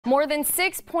More than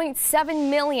 6.7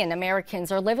 million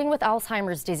Americans are living with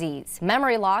Alzheimer's disease.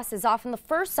 Memory loss is often the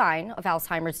first sign of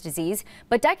Alzheimer's disease,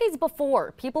 but decades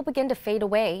before, people begin to fade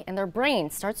away and their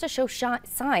brain starts to show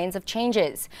signs of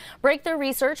changes. Breakthrough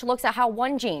research looks at how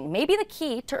one gene may be the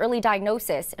key to early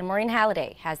diagnosis, and Maureen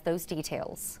Halliday has those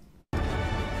details.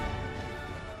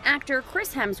 Actor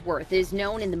Chris Hemsworth is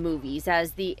known in the movies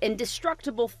as the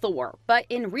indestructible Thor, but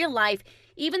in real life,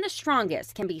 even the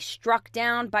strongest can be struck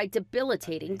down by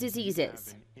debilitating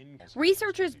diseases.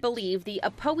 Researchers believe the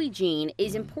APOE gene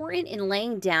is important in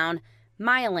laying down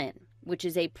myelin, which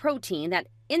is a protein that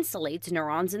insulates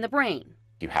neurons in the brain.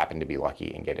 If you happen to be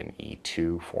lucky and get an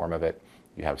E2 form of it,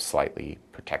 you have slightly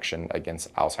protection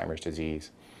against Alzheimer's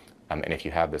disease. And if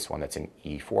you have this one that's an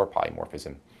E4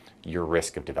 polymorphism, your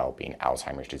risk of developing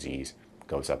Alzheimer's disease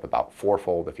goes up about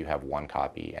 4-fold if you have one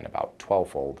copy and about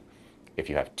 12-fold if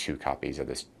you have 2 copies of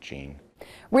this gene.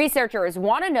 Researchers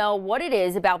want to know what it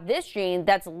is about this gene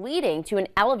that's leading to an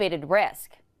elevated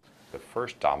risk. The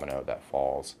first domino that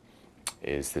falls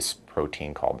is this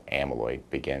protein called amyloid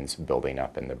begins building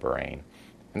up in the brain.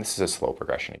 And this is a slow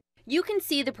progression. You can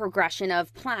see the progression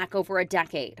of plaque over a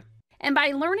decade. And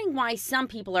by learning why some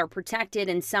people are protected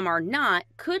and some are not,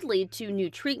 could lead to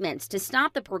new treatments to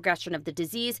stop the progression of the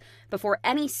disease before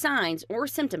any signs or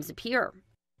symptoms appear.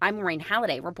 I'm Maureen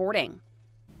Halliday reporting.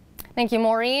 Thank you,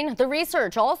 Maureen. The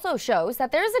research also shows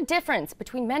that there's a difference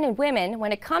between men and women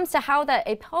when it comes to how the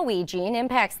APOE gene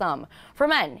impacts them. For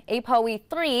men,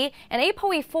 APOE3 and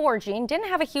APOE4 gene didn't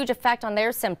have a huge effect on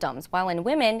their symptoms, while in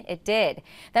women it did.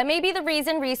 That may be the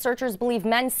reason researchers believe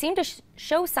men seem to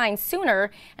show signs sooner,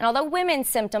 and although women's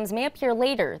symptoms may appear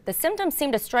later, the symptoms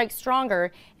seem to strike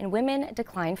stronger and women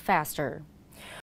decline faster.